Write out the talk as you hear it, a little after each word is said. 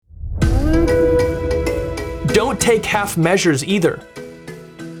don't take half measures either.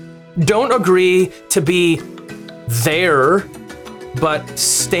 Don't agree to be there, but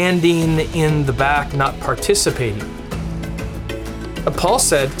standing in the back, not participating. Paul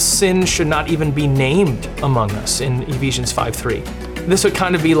said sin should not even be named among us in Ephesians 5:3. This would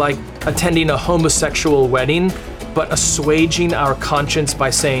kind of be like attending a homosexual wedding, but assuaging our conscience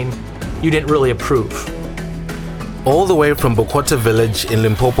by saying, you didn't really approve. All the way from Bokota village in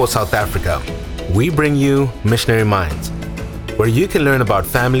Limpopo, South Africa, we bring you Missionary Minds, where you can learn about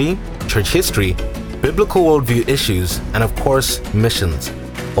family, church history, biblical worldview issues, and of course, missions,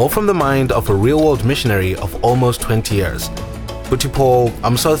 all from the mind of a real-world missionary of almost 20 years. Boti Paul,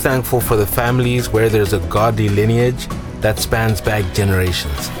 I'm so thankful for the families where there's a godly lineage that spans back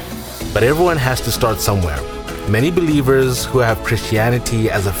generations. But everyone has to start somewhere. Many believers who have Christianity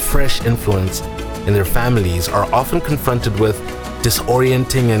as a fresh influence in their families are often confronted with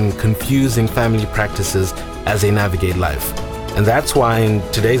disorienting and confusing family practices as they navigate life. And that's why in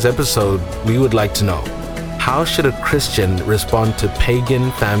today's episode, we would like to know, how should a Christian respond to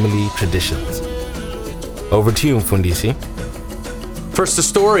pagan family traditions? Over to you, Mufundhisi. First, a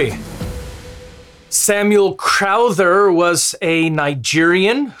story. Samuel Crowther was a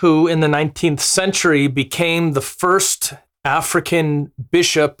Nigerian who in the 19th century became the first African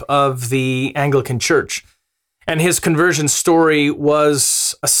bishop of the Anglican Church. And his conversion story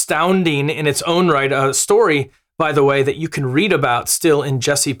was astounding in its own right. A story, by the way, that you can read about still in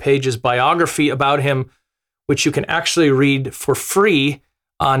Jesse Page's biography about him, which you can actually read for free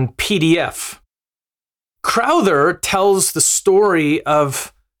on PDF. Crowther tells the story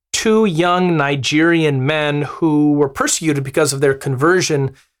of two young Nigerian men who were persecuted because of their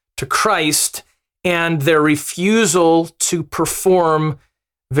conversion to Christ and their refusal to perform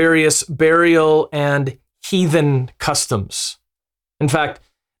various burial and heathen customs. In fact,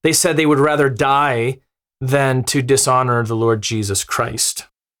 they said they would rather die than to dishonor the Lord Jesus Christ.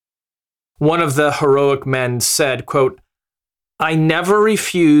 One of the heroic men said, quote, "I never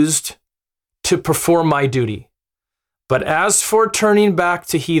refused to perform my duty. But as for turning back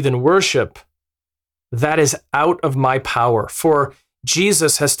to heathen worship, that is out of my power. For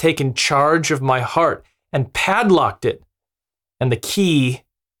Jesus has taken charge of my heart and padlocked it, and the key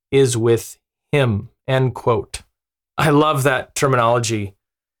is with him." End quote. I love that terminology.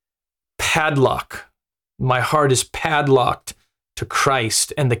 Padlock. My heart is padlocked to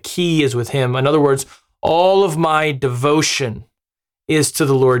Christ, and the key is with him. In other words, all of my devotion is to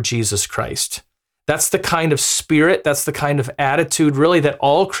the Lord Jesus Christ. That's the kind of spirit, that's the kind of attitude really that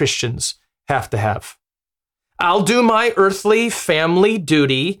all Christians have to have. I'll do my earthly family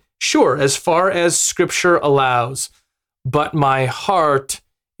duty, sure, as far as Scripture allows, but my heart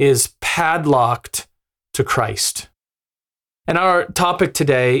is padlocked to Christ. And our topic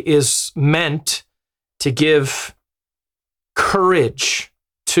today is meant to give courage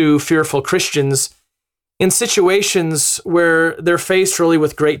to fearful Christians in situations where they're faced really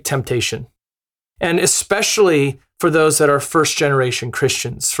with great temptation. And especially for those that are first-generation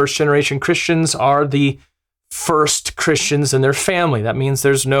Christians. First-generation Christians are the first Christians in their family. That means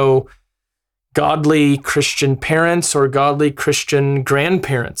there's no godly Christian parents or godly Christian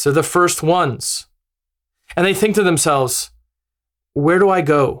grandparents. They're the first ones. And they think to themselves, where do I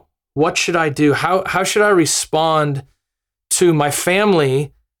go? What should I do? How should I respond to my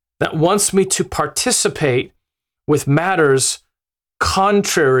family that wants me to participate with matters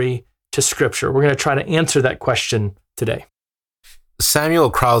contrary to Scripture? We're going to try to answer that question today. Samuel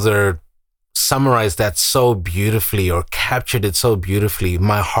Crowther summarized that so beautifully, or captured it so beautifully.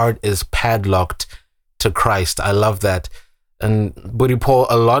 My heart is padlocked to Christ. I love that. And Boti Paul,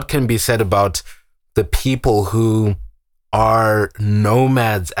 a lot can be said about the people who are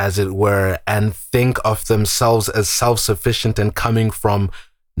nomads, as it were, and think of themselves as self-sufficient and coming from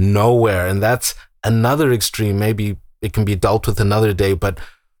nowhere. And that's another extreme. Maybe it can be dealt with another day, but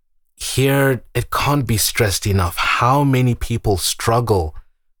here it can't be stressed enough how many people struggle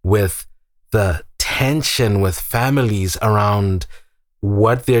with the tension with families around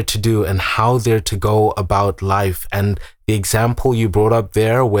what they're to do and how they're to go about life. And the example you brought up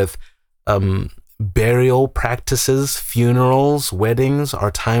there with burial practices, funerals, weddings are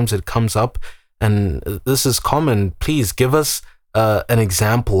times it comes up, and this is common. Please give us an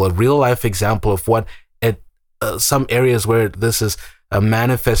example, a real life example of what some areas where this is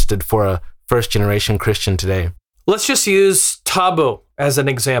manifested for a first generation Christian today. Let's just use Tabo as an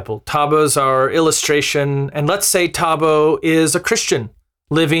example. Tabo's our illustration, and let's say Tabo is a Christian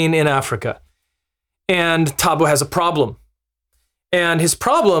living in Africa, and Tabo has a problem. And his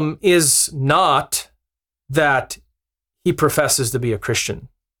problem is not that he professes to be a Christian.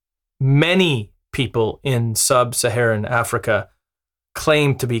 Many people in sub-Saharan Africa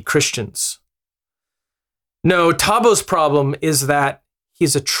claim to be Christians. No, Tabo's problem is that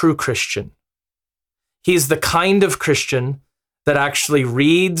he's a true Christian. He's the kind of Christian that actually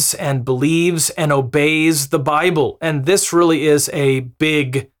reads and believes and obeys the Bible. And this really is a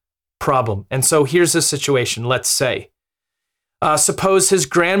big problem. And so here's the situation. Let's say, suppose his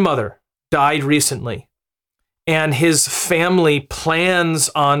grandmother died recently and his family plans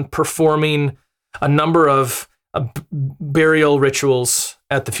on performing a number of burial rituals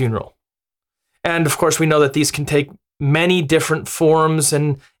at the funeral. And of course, we know that these can take many different forms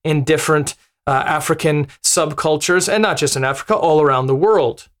and in different African subcultures, and not just in Africa, all around the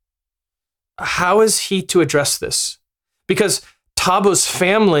world. How is he to address this? Because Tabo's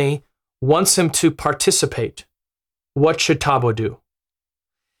family wants him to participate. What should Tabo do?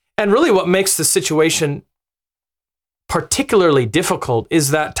 And really what makes the situation particularly difficult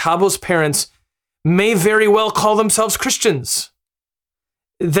is that Tabo's parents may very well call themselves Christians.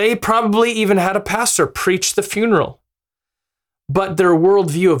 They probably even had a pastor preach the funeral. But their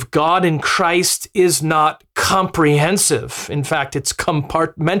worldview of God and Christ is not comprehensive. In fact, it's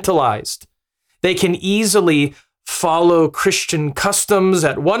compartmentalized. They can easily follow Christian customs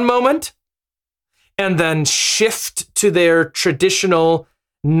at one moment and then shift to their traditional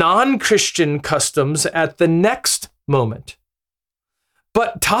non-Christian customs at the next moment.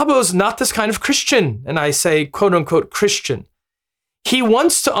 But Tabo's not this kind of Christian, and I say quote unquote Christian. He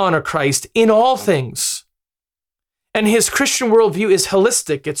wants to honor Christ in all things. And his Christian worldview is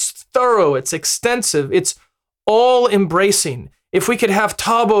holistic, it's thorough, it's extensive, it's all embracing. If we could have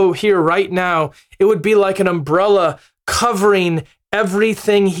Tabo here right now, it would be like an umbrella covering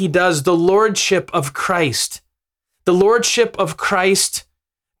everything he does, the lordship of Christ. The lordship of Christ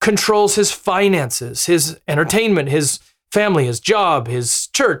controls his finances, his entertainment, his family, his job, his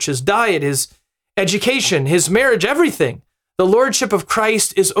church, his diet, his education, his marriage, everything. The lordship of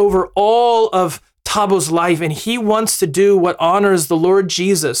Christ is over all of Tabo's life, and he wants to do what honors the Lord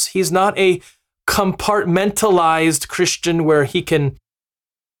Jesus. He's not a compartmentalized Christian where he can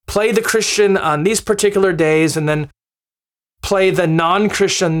play the Christian on these particular days and then play the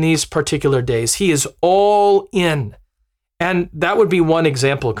non-Christian these particular days. He is all in. And that would be one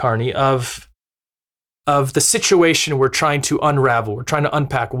example, Carney, of the situation we're trying to unravel. We're trying to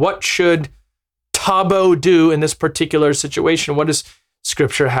unpack. What should Tabo do in this particular situation? What does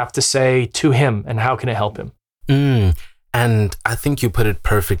Scripture have to say to him, and how can it help him? And I think you put it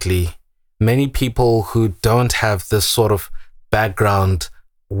perfectly. Many people who don't have this sort of background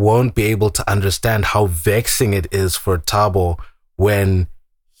won't be able to understand how vexing it is for Tabo when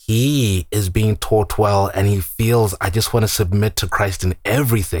he is being taught well and he feels, I just want to submit to Christ in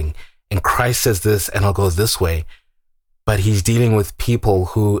everything. And Christ says this and I'll go this way. But he's dealing with people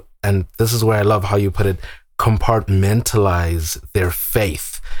who, and this is where I love how you put it, compartmentalize their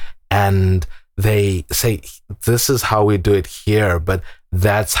faith. And they say, this is how we do it here, but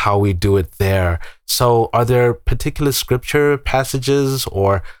that's how we do it there. So are there particular scripture passages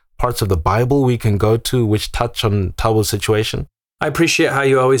or parts of the Bible we can go to which touch on Tabo's situation? I appreciate how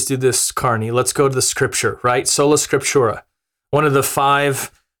you always do this, Carney. Let's go to the scripture, right? Sola Scriptura, one of the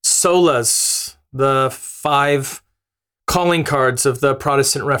 5 solas, the 5 calling cards of the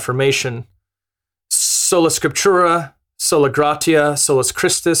Protestant Reformation. Sola Scriptura, Sola Gratia, Solus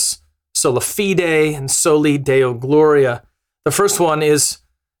Christus, Sola Fide, and Soli Deo Gloria. The first one is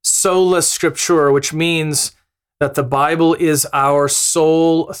Sola Scriptura, which means that the Bible is our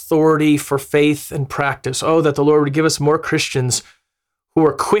sole authority for faith and practice. Oh, that the Lord would give us more Christians who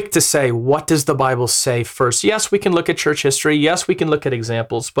are quick to say, what does the Bible say first? Yes, we can look at church history. Yes, we can look at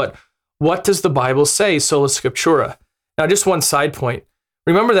examples, but what does the Bible say? Sola Scriptura. Now, just one side point.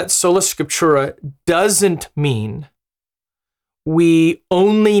 Remember that Sola Scriptura doesn't mean we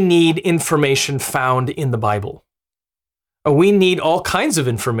only need information found in the Bible. We need all kinds of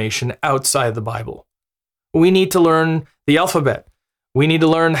information outside the Bible. We need to learn the alphabet. We need to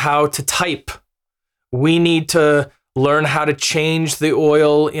learn how to type. We need to learn how to change the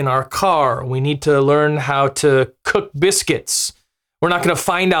oil in our car. We need to learn how to cook biscuits. We're not going to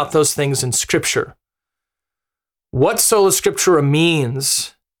find out those things in Scripture. What Sola Scriptura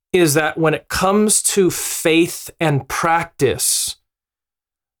means is that when it comes to faith and practice,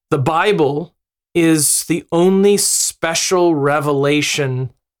 the Bible is the only special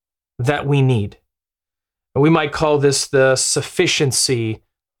revelation that we need. We might call this the sufficiency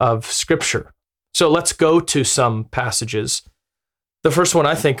of Scripture. So let's go to some passages. The first one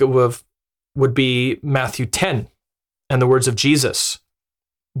I think of would be Matthew 10 and the words of Jesus.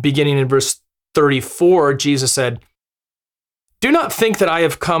 Beginning in verse 34, Jesus said, "Do not think that I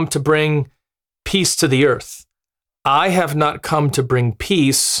have come to bring peace to the earth. I have not come to bring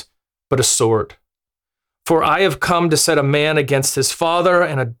peace, but a sword. For I have come to set a man against his father,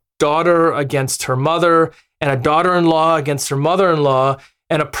 and a daughter against her mother, and a daughter-in-law against her mother-in-law,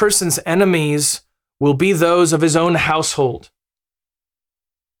 and a person's enemies will be those of his own household.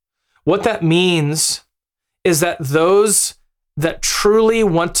 What that means is that those that truly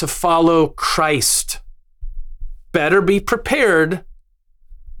want to follow Christ better be prepared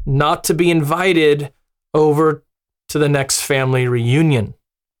not to be invited over to the next family reunion.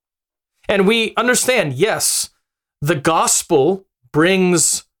 And we understand, yes, the gospel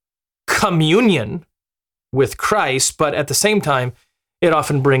brings communion with Christ, but at the same time, it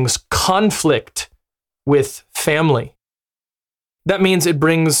often brings conflict with family. That means it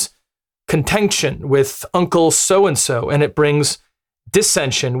brings contention with uncle so-and-so, and it brings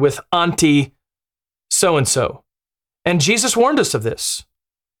dissension with auntie so-and-so. And Jesus warned us of this.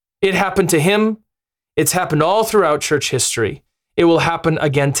 It happened to him. It's happened all throughout church history. It will happen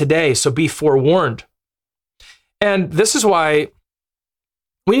again today, so be forewarned. And this is why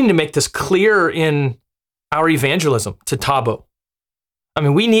we need to make this clear in our evangelism to Thabo. I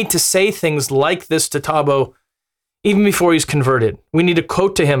mean, we need to say things like this to Thabo even before he's converted. We need to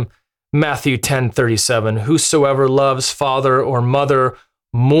quote to him Matthew 10:37, "Whosoever loves father or mother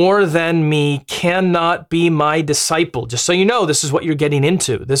more than me cannot be my disciple." Just so you know, this is what you're getting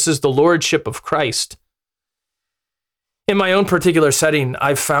into. This is the lordship of Christ. In my own particular setting,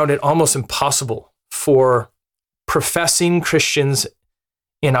 I've found it almost impossible for professing Christians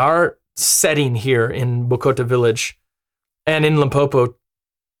in our setting here in Bokota Village and in Limpopo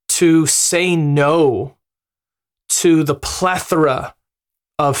to say no to the plethora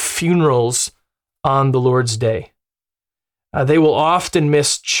of funerals on the Lord's Day. They will often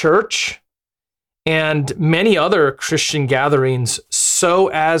miss church and many other Christian gatherings so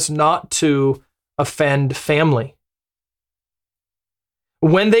as not to offend family.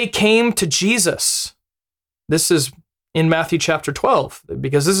 When they came to Jesus, this is in Matthew chapter 12,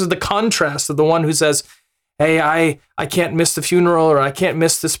 because this is the contrast of the one who says, hey, I can't miss the funeral, or I can't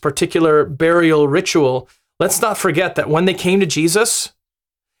miss this particular burial ritual. Let's not forget that when they came to Jesus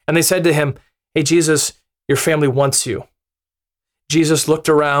and they said to him, hey, Jesus, your family wants you. Jesus looked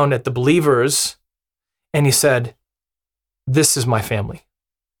around at the believers and he said, this is my family.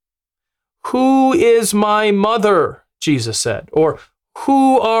 Who is my mother? Jesus said, or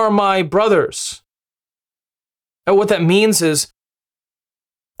who are my brothers? And what that means is,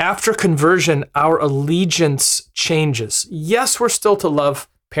 after conversion, our allegiance changes. Yes, we're still to love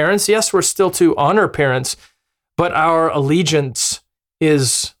parents. Yes, we're still to honor parents, but our allegiance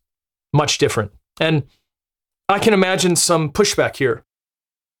is much different. And I can imagine some pushback here.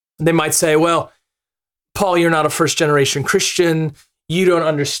 They might say, well, Paul, you're not a first-generation Christian. You don't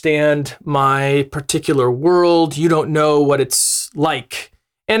understand my particular world. You don't know what it's like.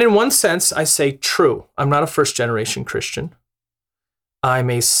 And in one sense, I say true. I'm not a first-generation Christian. I'm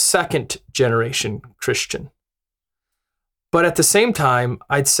a second-generation Christian. But at the same time,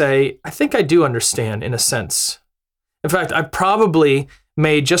 I'd say, I think I do understand in a sense. In fact, I probably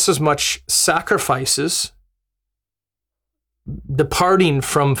made just as much sacrifices departing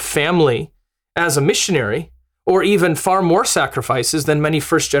from family as a missionary, or even far more sacrifices than many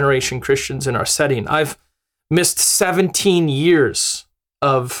first-generation Christians in our setting. I've missed 17 years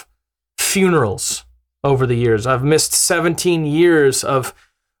of funerals over the years. I've missed 17 years of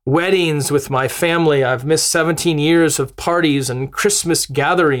weddings with my family. I've missed 17 years of parties and Christmas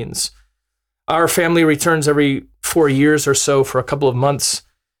gatherings. Our family returns every 4 years or so for a couple of months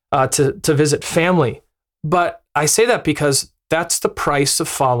to visit family. But I say that because that's the price of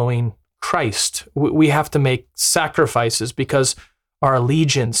following Christ. We have to make sacrifices because our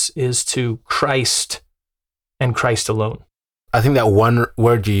allegiance is to Christ and Christ alone. I think that one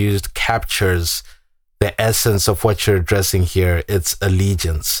word you used captures the essence of what you're addressing here. It's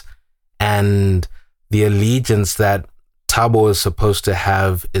allegiance. And the allegiance that Thabo is supposed to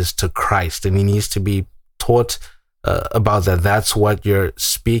have is to Christ. And he needs to be taught about that. That's what you're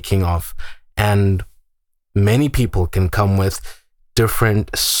speaking of. And many people can come with different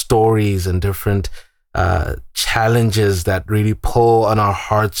stories and different challenges that really pull on our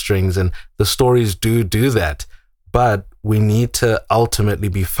heartstrings. And the stories do that. But we need to ultimately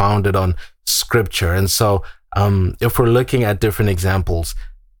be founded on Scripture. And so if we're looking at different examples,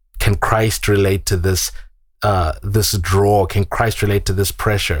 can Christ relate to this draw? Can Christ relate to this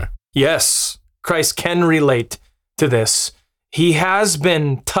pressure? Yes, Christ can relate to this. He has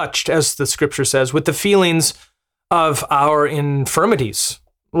been touched, as the Scripture says, with the feelings of our infirmities.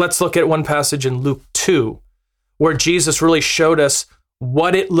 Let's look at one passage in Luke 2, where Jesus really showed us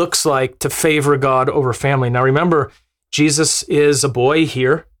what it looks like to favor God over family. Now remember, Jesus is a boy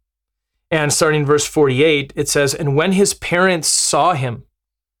here. And starting in verse 48, it says, "And when his parents saw him,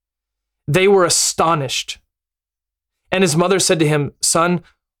 they were astonished. And his mother said to him, 'Son,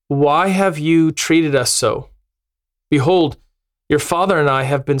 why have you treated us so? Behold, your father and I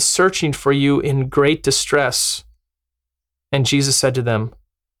have been searching for you in great distress.' And Jesus said to them,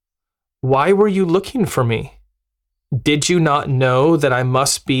 'Why were you looking for me? Did you not know that I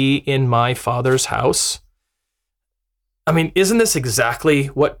must be in my Father's house?'" I mean, isn't this exactly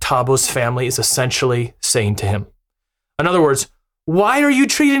what Tabo's family is essentially saying to him? In other words, why are you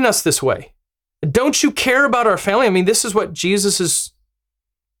treating us this way? Don't you care about our family? I mean, this is what Jesus's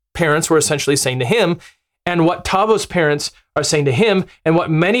parents were essentially saying to him, and what Tabo's parents are saying to him, and what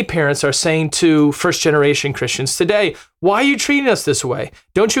many parents are saying to first-generation Christians today. Why are you treating us this way?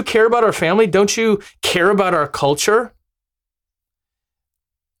 Don't you care about our family? Don't you care about our culture?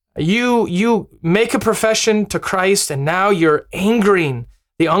 You make a profession to Christ, and now you're angering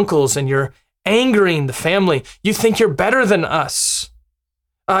the uncles, and you're angering the family. You think you're better than us.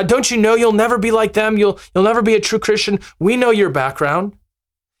 Don't you know you'll never be like them? You'll never be a true Christian. We know your background.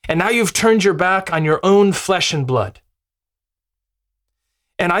 And now you've turned your back on your own flesh and blood.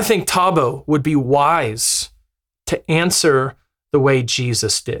 And I think Tabo would be wise to answer the way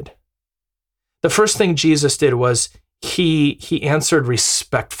Jesus did. The first thing Jesus did was he answered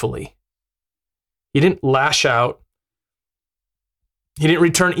respectfully. He didn't lash out. He didn't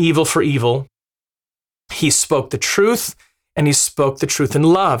return evil for evil. He spoke the truth, and he spoke the truth in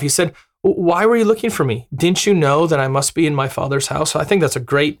love. He said, "Why were you looking for me? Didn't you know that I must be in my Father's house?" I think that's a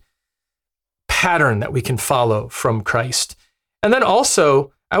great pattern that we can follow from Christ. And then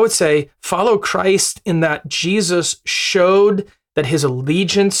also, I would say, follow Christ in that Jesus showed that his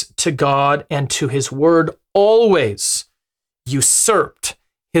allegiance to God and to his word always usurped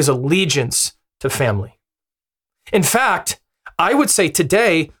his allegiance to family. In fact, I would say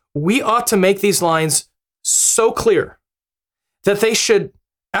today, we ought to make these lines so clear that they should,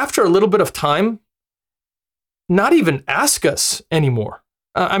 after a little bit of time, not even ask us anymore.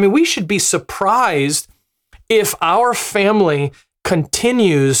 I mean, we should be surprised if our family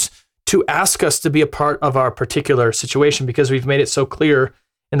continues to ask us to be a part of our particular situation, because we've made it so clear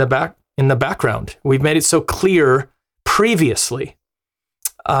in the background. We've made it so clear previously.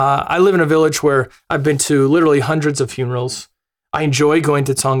 I live in a village where I've been to literally hundreds of funerals. I enjoy going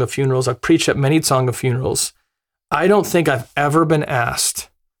to Tonga funerals. I've preached at many Tonga funerals. I don't think I've ever been asked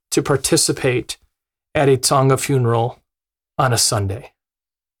to participate at a Tonga funeral on a Sunday.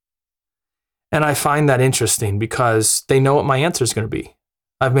 And I find that interesting because they know what my answer is going to be.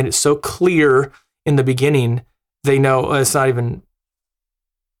 I've made it so clear in the beginning, they know it's not even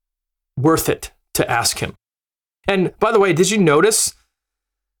worth it to ask him. And by the way, did you notice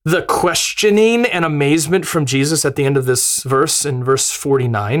the questioning and amazement from Jesus at the end of this verse, in verse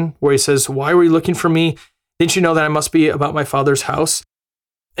 49, where he says, "Why were you looking for me? Didn't you know that I must be about my Father's house?"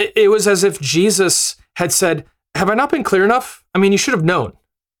 It was as if Jesus had said, "Have I not been clear enough? I mean, you should have known."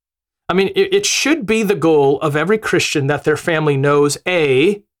 I mean, it should be the goal of every Christian that their family knows,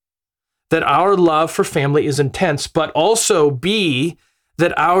 A, that our love for family is intense, but also B,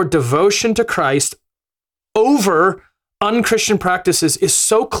 that our devotion to Christ over unchristian practices is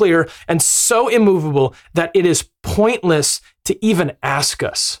so clear and so immovable that it is pointless to even ask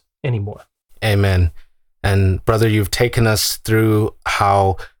us anymore. Amen. And brother, you've taken us through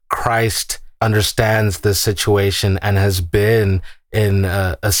how Christ understands this situation and has been in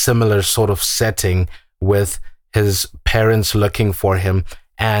a similar sort of setting with his parents looking for him.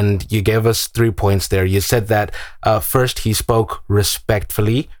 And you gave us 3 points there. You said that first, he spoke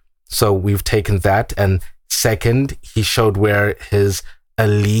respectfully. So we've taken that. And second, he showed where his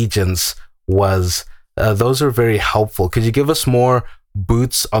allegiance was. Those are very helpful. Could you give us more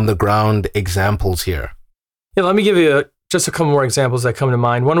boots on the ground examples here? Yeah, let me give you just a couple more examples that come to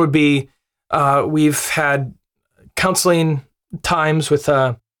mind. One would be we've had counseling times with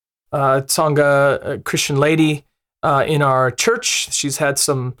a Tsonga Christian lady in our church. She's had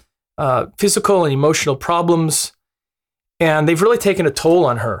some physical and emotional problems, and they've really taken a toll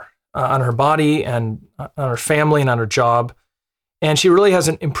on her body and on her family and on her job. And she really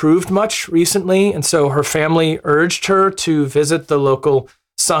hasn't improved much recently. And so her family urged her to visit the local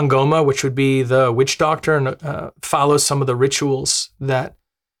Sangoma, which would be the witch doctor, and follow some of the rituals that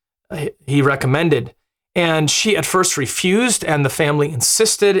he recommended. And she at first refused, and the family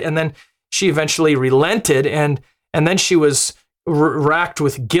insisted, and then she eventually relented, and then she was racked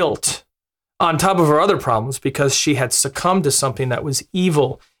with guilt on top of her other problems because she had succumbed to something that was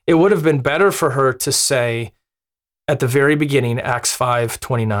evil. It would have been better for her to say, at the very beginning, Acts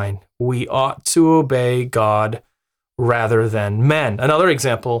 5:29. We ought to obey God rather than men. Another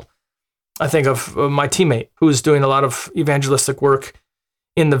example, I think, of my teammate who's doing a lot of evangelistic work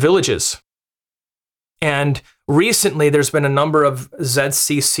in the villages. And recently, there's been a number of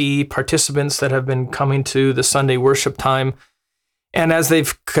ZCC participants that have been coming to the Sunday worship time. And as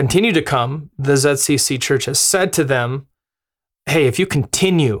they've continued to come, the ZCC church has said to them, hey, if you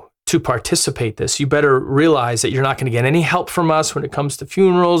continue to participate this, you better realize that you're not going to get any help from us when it comes to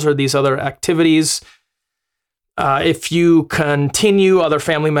funerals or these other activities. If you continue, other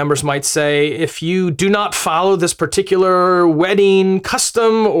family members might say, if you do not follow this particular wedding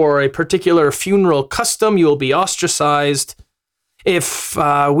custom or a particular funeral custom, you will be ostracized. If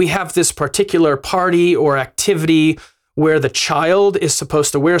we have this particular party or activity where the child is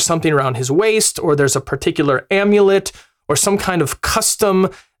supposed to wear something around his waist, or there's a particular amulet or some kind of custom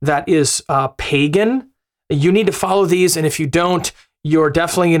that is pagan, you need to follow these. And if you don't, you're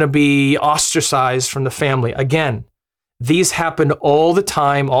definitely going to be ostracized from the family. Again, these happen all the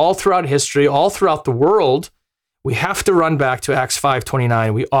time, all throughout history, all throughout the world. We have to run back to Acts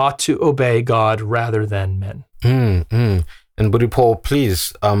 5:29. We ought to obey God rather than men. And Boti Paul,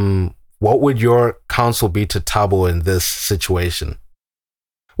 please, what would your counsel be to Thabo in this situation?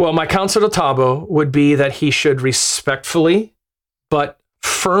 Well, my counsel to Thabo would be that he should respectfully but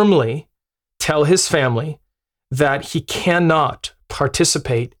firmly tell his family that he cannot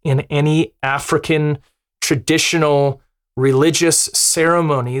participate in any African traditional religious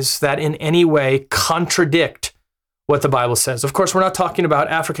ceremonies that in any way contradict what the Bible says. Of course, we're not talking about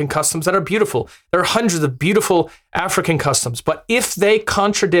African customs that are beautiful. There are hundreds of beautiful African customs, but if they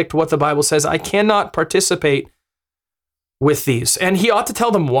contradict what the Bible says, I cannot participate with these. And he ought to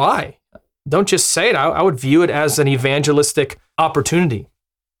tell them why. Don't just say it. I would view it as an evangelistic opportunity.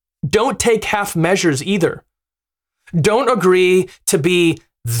 Don't take half measures either. Don't agree to be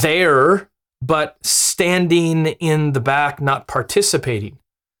there, but standing in the back, not participating.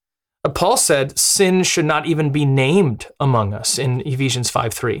 Paul said sin should not even be named among us in Ephesians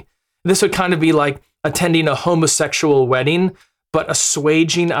 5:3. This would kind of be like attending a homosexual wedding, but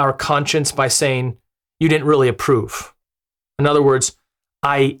assuaging our conscience by saying, you didn't really approve. In other words,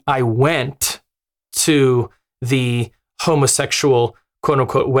 I went to the homosexual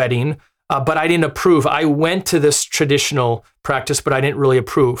quote-unquote wedding, but I didn't approve. I went to this traditional practice, but I didn't really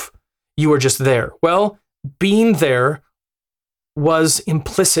approve. You were just there. Well, being there was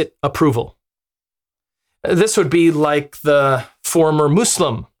implicit approval. This would be like the former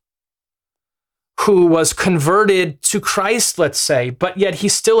Muslim who was converted to Christ, let's say, but yet he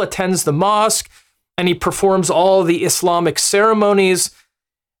still attends the mosque and he performs all the Islamic ceremonies,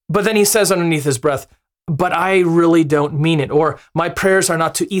 but then he says underneath his breath, but I really don't mean it. Or my prayers are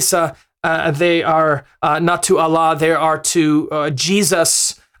not to Isa, they are not to Allah, they are to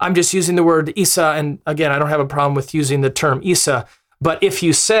Jesus. I'm just using the word Isa, and again, I don't have a problem with using the term Isa, but if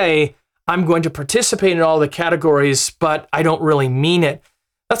you say, I'm going to participate in all the categories, but I don't really mean it,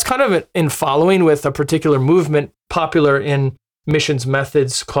 that's kind of in following with a particular movement popular in missions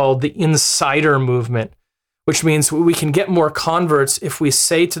methods called the insider movement, which means we can get more converts if we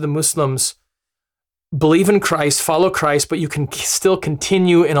say to the Muslims, believe in Christ, follow Christ, but you can still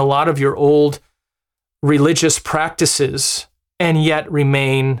continue in a lot of your old religious practices and yet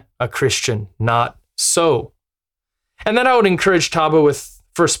remain a Christian. Not so. And then I would encourage Thabo with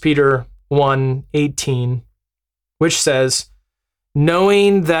 1 Peter 1:18, which says,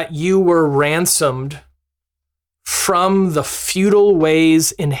 knowing that you were ransomed from the futile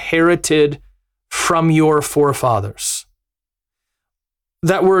ways inherited from your forefathers.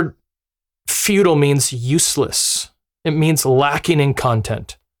 That word futile means useless. It means lacking in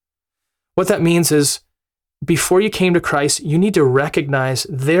content. What that means is before you came to Christ, you need to recognize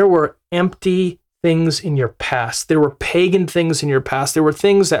there were empty things in your past. There were pagan things in your past. There were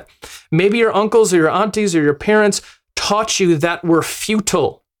things that maybe your uncles or your aunties or your parents taught you that were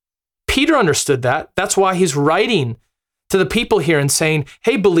futile. Peter understood that. That's why he's writing to the people here and saying,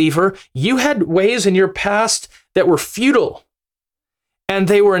 hey, believer, you had ways in your past that were futile and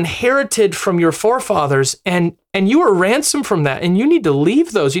they were inherited from your forefathers and you were ransomed from that and you need to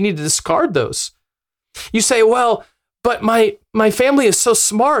leave those. You need to discard those. You say, well, but my family is so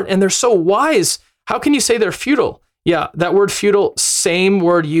smart and they're so wise. How can you say they're futile? Yeah, that word futile, same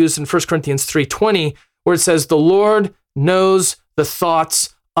word used in 1 Corinthians 3:20, where it says, the Lord knows the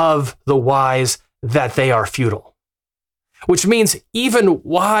thoughts of the wise that they are futile. Which means even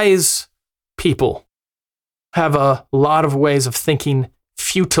wise people have a lot of ways of thinking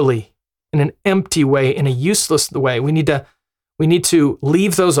futilely, in an empty way, in a useless way. We need to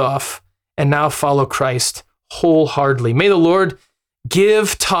leave those off and now follow Christ wholeheartedly. May the Lord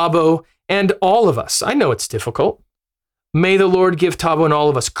give Tabo and all of us, I know it's difficult, may the Lord give Tabo and all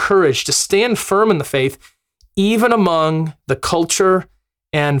of us courage to stand firm in the faith, even among the culture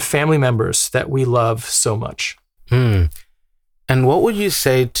and family members that we love so much. And what would you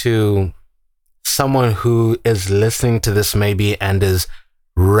say to someone who is listening to this maybe and is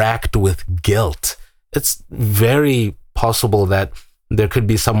racked with guilt? It's very possible that there could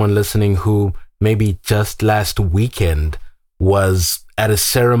be someone listening who maybe just last weekend was at a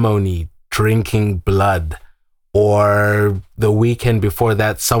ceremony drinking blood, or the weekend before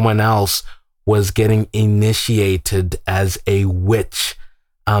that someone else was getting initiated as a witch,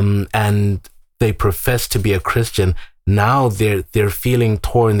 and they profess to be a Christian. Now they're feeling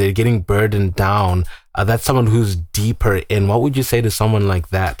torn, they're getting burdened down. That's someone who's deeper in. What would you say to someone like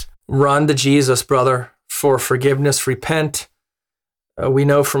that? Run to Jesus, brother, for forgiveness. Repent. We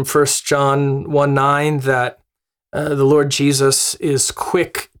know from 1 John 1:9 that the Lord Jesus is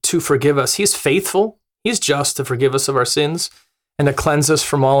quick to forgive us. He's faithful. He's just to forgive us of our sins and to cleanse us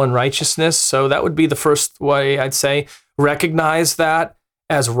from all unrighteousness. So that would be the first way I'd say. Recognize that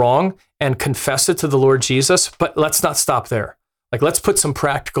as wrong and confess it to the Lord Jesus. But let's not stop there. Like, let's put some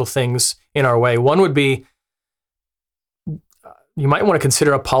practical things in our way. One would be, you might want to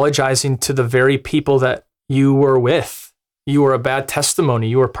consider apologizing to the very people that you were with. You were a bad testimony.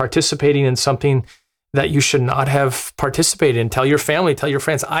 You were participating in something that you should not have participated in. Tell your family, tell your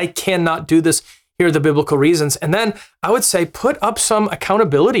friends, I cannot do this. Here are the biblical reasons. And then I would say, put up some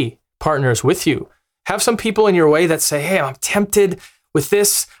accountability partners with you. Have some people in your way that say, hey, I'm tempted with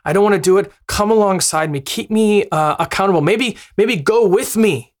this. I don't want to do it. Come alongside me. Keep me accountable. Maybe go with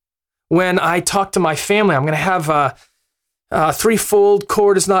me when I talk to my family. I'm going to have a threefold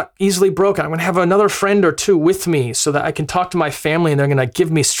cord is not easily broken. I'm going to have another friend or two with me so that I can talk to my family and they're going to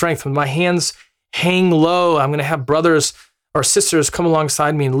give me strength. When my hands hang low, I'm going to have brothers or sisters come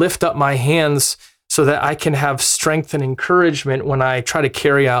alongside me and lift up my hands so that I can have strength and encouragement when I try to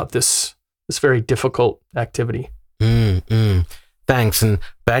carry out this very difficult activity. Thanks. And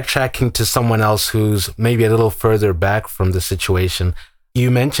backtracking to someone else who's maybe a little further back from the situation,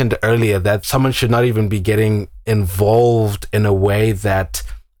 you mentioned earlier that someone should not even be getting involved in a way that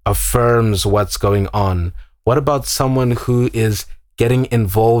affirms what's going on. What about someone who is getting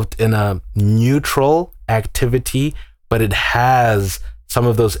involved in a neutral activity, but it has some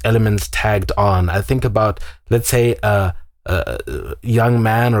of those elements tagged on? I think about, let's say, a young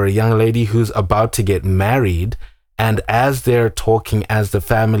man or a young lady who's about to get married, and as they're talking as the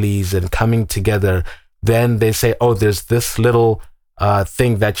families and coming together, then they say, oh, there's this little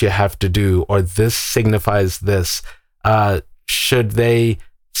thing that you have to do, or this signifies this. Should they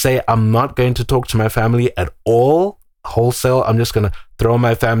say, I'm not going to talk to my family at all, wholesale? I'm just going to throw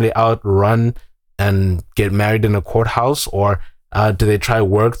my family out, run and get married in a courthouse? Or do they try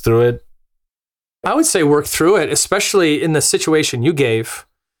work through it? I would say work through it, especially in the situation you gave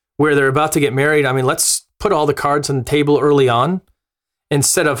where they're about to get married. I mean, let's put all the cards on the table early on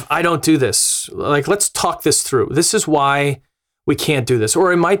instead of, I don't do this. Like, let's talk this through. This is why we can't do this.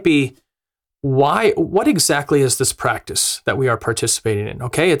 Or it might be, what exactly is this practice that we are participating in?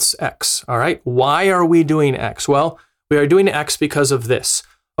 Okay, it's X. All right. Why are we doing X? Well, we are doing X because of this.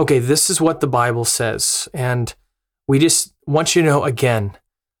 Okay, this is what the Bible says. And we just want you to know, again,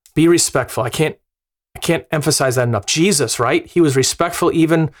 be respectful. I can't emphasize that enough. Jesus, right? He was respectful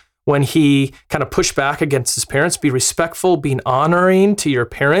even when he kind of pushed back against his parents. Be respectful, being honoring to your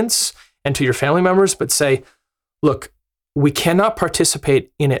parents and to your family members, but say, look, we cannot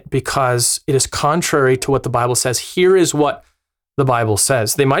participate in it because it is contrary to what the Bible says. Here is what the Bible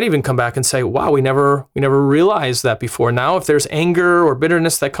says. They might even come back and say, wow, we never realized that before. Now, if there's anger or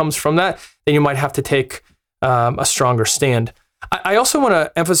bitterness that comes from that, then you might have to take a stronger stand. I also want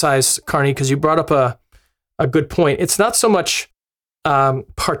to emphasize, Carney, because you brought up a good point. It's not so much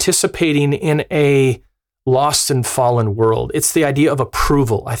participating in a lost and fallen world. It's the idea of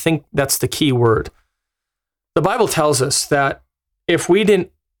approval. I think that's the key word. The Bible tells us that if we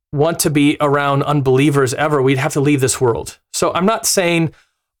didn't want to be around unbelievers ever, we'd have to leave this world. So I'm not saying,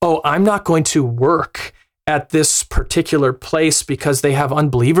 oh, I'm not going to work at this particular place because they have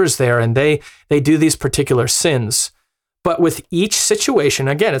unbelievers there and they do these particular sins. But with each situation,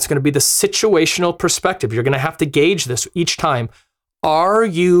 again, it's going to be the situational perspective. You're going to have to gauge this each time. Are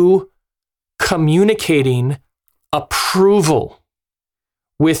you communicating approval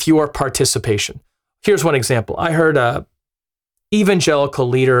with your participation? Here's one example. I heard an evangelical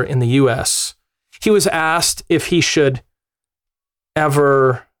leader in the U.S. He was asked if he should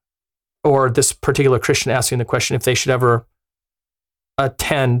ever, or this particular Christian asking the question, if they should ever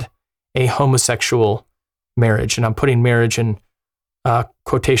attend a homosexual marriage. And I'm putting marriage in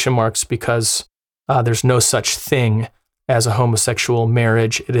quotation marks because there's no such thing as a homosexual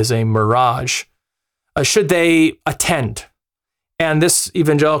marriage. It is a mirage. Should they attend? And this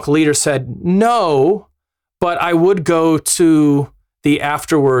evangelical leader said, no, but I would go to the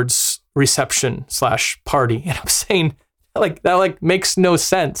afterwards reception / party. And I'm saying, that makes no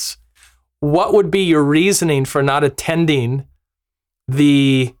sense. What would be your reasoning for not attending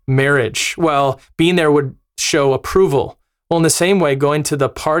the marriage? Well, being there would show approval. Well, in the same way, going to the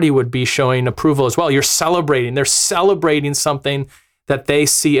party would be showing approval as well. You're celebrating. They're celebrating something that they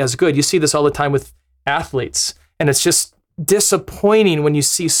see as good. You see this all the time with athletes, and it's just disappointing when you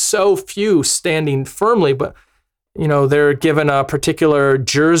see so few standing firmly, but they're given a particular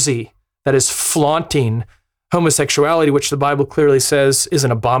jersey that is flaunting homosexuality, which the Bible clearly says is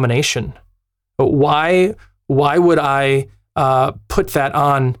an abomination. But why would I put that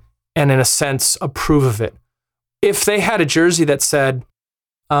on and in a sense approve of it? If they had a jersey that said,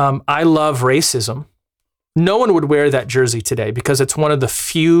 I love racism, no one would wear that jersey today because it's one of the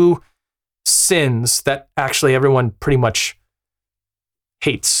few sins that actually everyone pretty much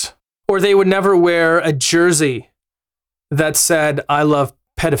hates. Or they would never wear a jersey that said, I love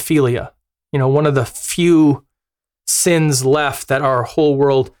pedophilia. One of the few sins left that our whole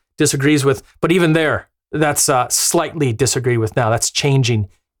world disagrees with. But even there, that's slightly disagreed with now. That's changing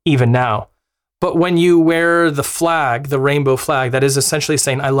even now. But when you wear the flag, the rainbow flag, that is essentially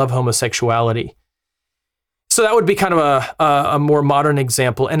saying, I love homosexuality. So that would be kind of a more modern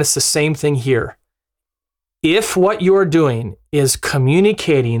example. And it's the same thing here. If what you're doing is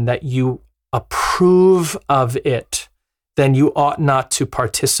communicating that you approve of it, then you ought not to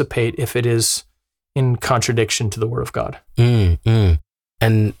participate if it is in contradiction to the Word of God.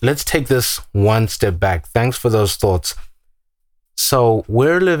 And let's take this one step back. Thanks for those thoughts. So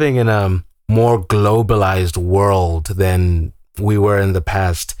we're living in a more globalized world than we were in the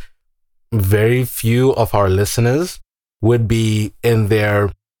past. Very few of our listeners would be in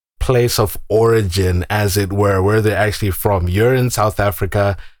their place of origin, as it were, where they're actually from. You're in South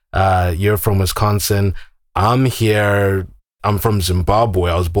Africa. You're from Wisconsin. I'm here. I'm from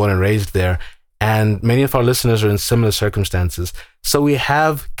Zimbabwe. I was born and raised there. And many of our listeners are in similar circumstances. So we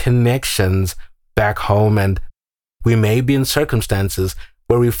have connections back home, and we may be in circumstances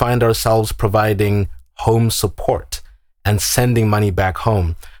where we find ourselves providing home support and sending money back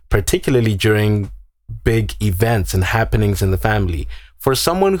home, particularly during big events and happenings in the family. For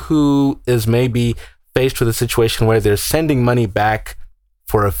someone who is maybe faced with a situation where they're sending money back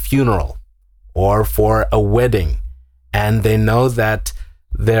for a funeral or for a wedding, and they know that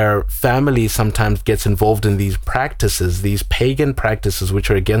their family sometimes gets involved in these practices, these pagan practices, which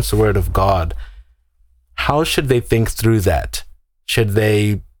are against the Word of God, how should they think through that? Should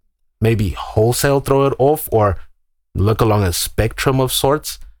they maybe wholesale throw it off or look along a spectrum of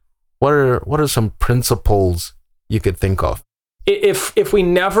sorts? What are some principles you could think of? If we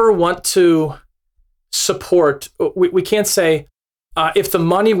never want to support, we can't say if the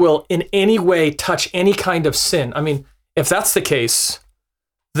money will in any way touch any kind of sin. I mean, if that's the case,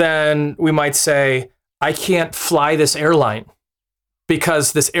 then we might say, I can't fly this airline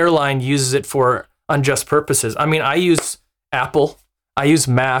because this airline uses it for unjust purposes. I mean, I use Apple, I use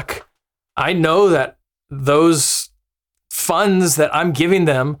Mac. I know that those funds that I'm giving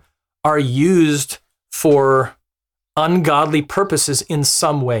them are used for ungodly purposes in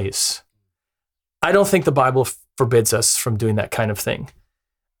some ways. I don't think the Bible forbids us from doing that kind of thing.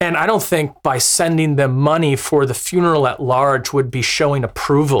 And I don't think by sending them money for the funeral at large would be showing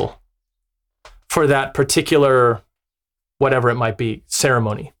approval for that particular, whatever it might be,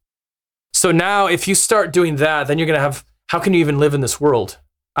 ceremony. So now if you start doing that, then you're going to have, how can you even live in this world?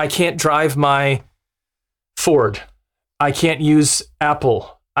 I can't drive my Ford. I can't use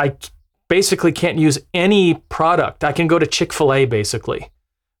Apple. I basically can't use any product. I can go to Chick-fil-A basically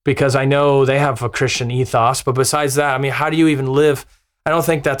because I know they have a Christian ethos. But besides that, I mean, how do you even live? I don't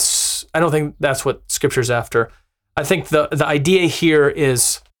think that's what Scripture's after. I think the idea here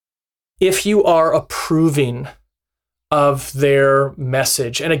is if you are approving of their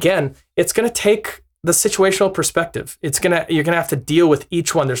message, and again, it's going to take the situational perspective. You're going to have to deal with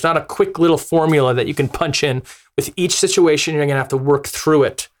each one. There's not a quick little formula that you can punch in. With each situation, you're going to have to work through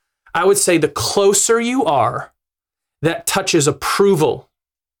it. I would say the closer you are that touches approval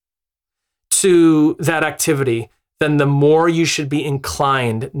to that activity, then the more you should be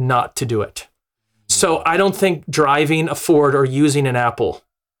inclined not to do it. So I don't think driving a Ford or using an Apple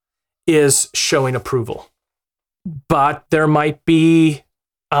is showing approval. But there might be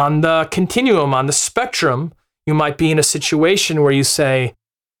on the continuum, on the spectrum, you might be in a situation where you say,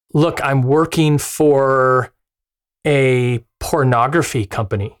 look, I'm working for a pornography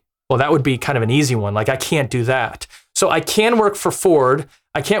company. Well, that would be kind of an easy one. Like, I can't do that. So I can work for Ford.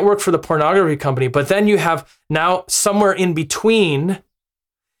 I can't work for the pornography company. But then you have now somewhere in between,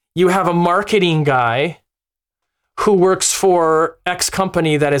 you have a marketing guy who works for X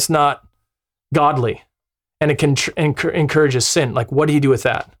company that is not godly and it can encourages sin. Like, what do you do with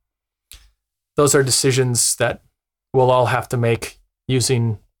that? Those are decisions that we'll all have to make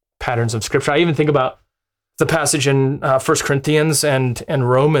using patterns of Scripture. I even think about the passage in 1 Corinthians and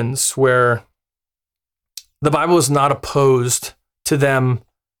Romans where the Bible is not opposed to them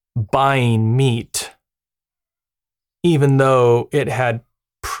buying meat, even though it had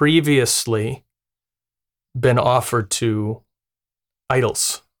previously been offered to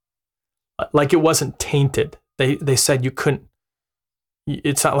idols. Like, it wasn't tainted. They said you couldn't.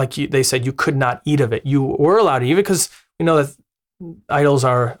 It's not like they said you could not eat of it. You were allowed to eat it because we know that idols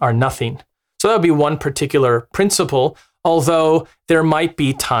are nothing. So that would be one particular principle, although there might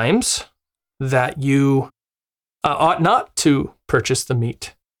be times that you ought not to purchase the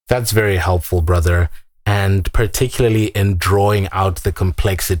meat. That's very helpful, brother, and particularly in drawing out the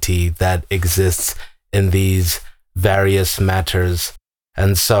complexity that exists in these various matters.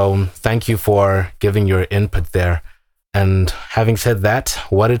 And so thank you for giving your input there. And having said that,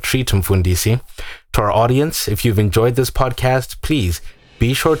 what a treat, Mufundhisi. To our audience, if you've enjoyed this podcast, please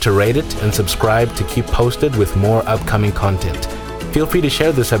be sure to rate it and subscribe to keep posted with more upcoming content. Feel free to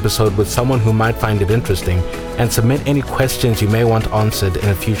share this episode with someone who might find it interesting and submit any questions you may want answered in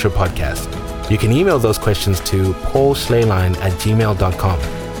a future podcast. You can email those questions to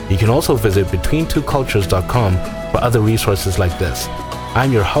paulslayline@gmail.com. You can also visit betweentwocultures.com for other resources like this.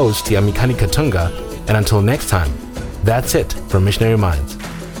 I'm your host, Yamikani Katunga, and until next time, that's it from Missionary Minds.